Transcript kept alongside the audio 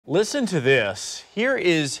Listen to this. Here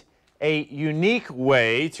is a unique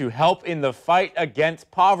way to help in the fight against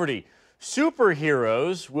poverty.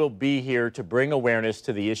 Superheroes will be here to bring awareness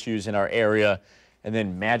to the issues in our area and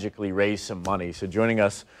then magically raise some money. So joining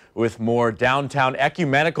us with more, Downtown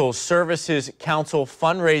Ecumenical Services Council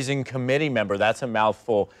Fundraising Committee member, that's a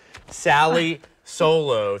mouthful, Salli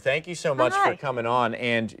Solow. Thank you so much for coming on.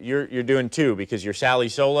 And you're doing two, because you're Salli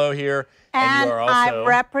Solow here. And you are also... I've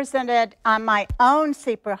represented on my own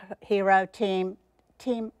superhero team,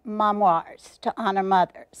 Team Memoirs, to honor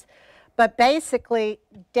mothers. But basically,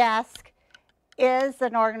 DESC is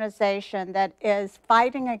an organization that is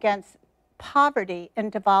fighting against poverty in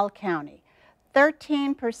Duval County.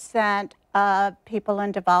 13% of people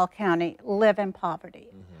in Duval County live in poverty.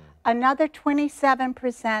 Another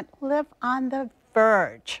 27% live on the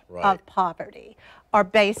verge of poverty or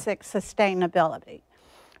basic sustainability.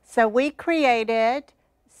 So we created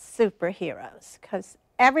superheroes, because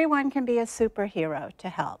everyone can be a superhero to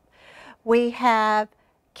help. We have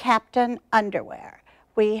Captain Underwear.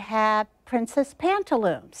 We have Princess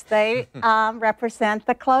Pantaloons. They represent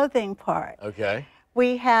the clothing part. Okay.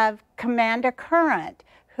 We have Commander Current,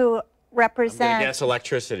 who represents... I'm gonna guess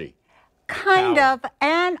electricity. Kind of,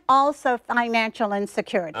 and also financial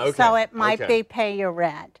insecurity. Okay. So it might be pay your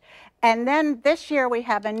rent. And then this year we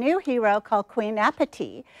have a new hero called Queen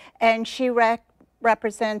Appetit, and she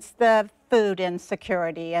represents the food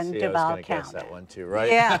insecurity in Duval County. I was going to guess that one too, right?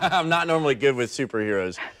 Yeah. I'm not normally good with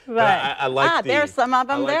superheroes. Right. I like there's some of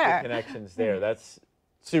them there. The connections there. That's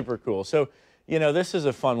super cool. So, you know, this is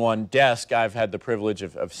a fun one. DESC, I've had the privilege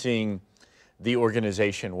of seeing the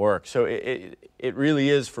organization work. So it really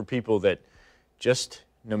is for people that just,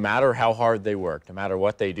 no matter how hard they work, no matter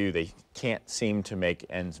what they do, they can't seem to make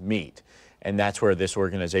ends meet. And that's where this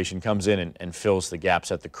organization comes in and fills the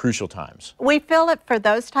gaps at the crucial times. We fill it for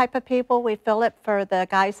those type of people. We fill it for the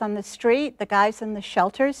guys on the street, the guys in the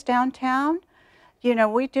shelters downtown. You know,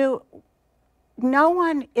 we do, no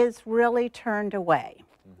one is really turned away.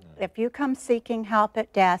 If you come seeking help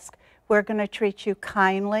at DESC, we're going to treat you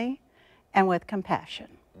kindly and with compassion.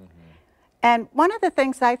 And one of the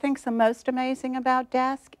things I think is the most amazing about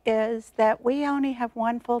DESC is that we only have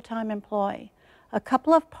one full-time employee, a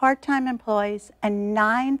couple of part-time employees, and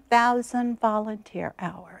 9,000 volunteer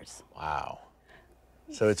hours. Wow.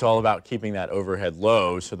 So it's all about keeping that overhead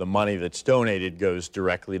low so the money that's donated goes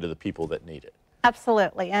directly to the people that need it.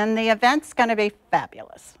 Absolutely. And the event's going to be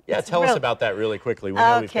fabulous. Yeah, tell us about that really quickly. We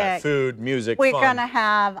know we've got food, music, We're fun. going to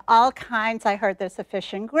have all kinds. I heard there's a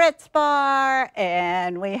fish and grits bar,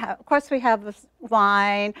 and we have, of course, we have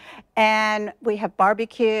wine, and we have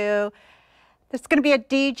barbecue. There's going to be a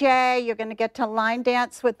DJ. You're going to get to line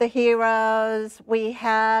dance with the heroes. We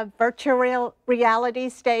have virtual reality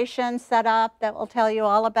stations set up that will tell you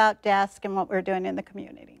all about DESC and what we're doing in the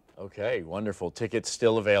community. Okay, wonderful. Tickets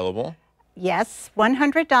still available? Yes,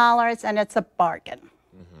 $100, and it's a bargain.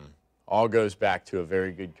 All goes back to a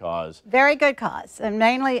very good cause. Very good cause, and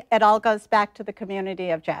mainly it all goes back to the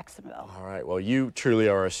community of Jacksonville. All right, well, you truly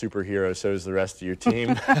are a superhero, so is the rest of your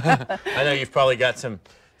team. I know you've probably got some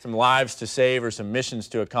lives to save or some missions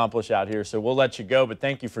to accomplish out here, so we'll let you go, but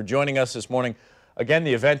thank you for joining us this morning. Again,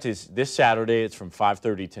 the event is this Saturday. It's from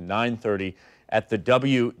 5:30 to 9:30 at the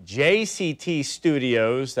WJCT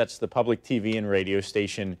studios. That's the public TV and radio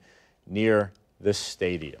station near the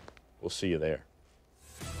stadium. We'll see you there.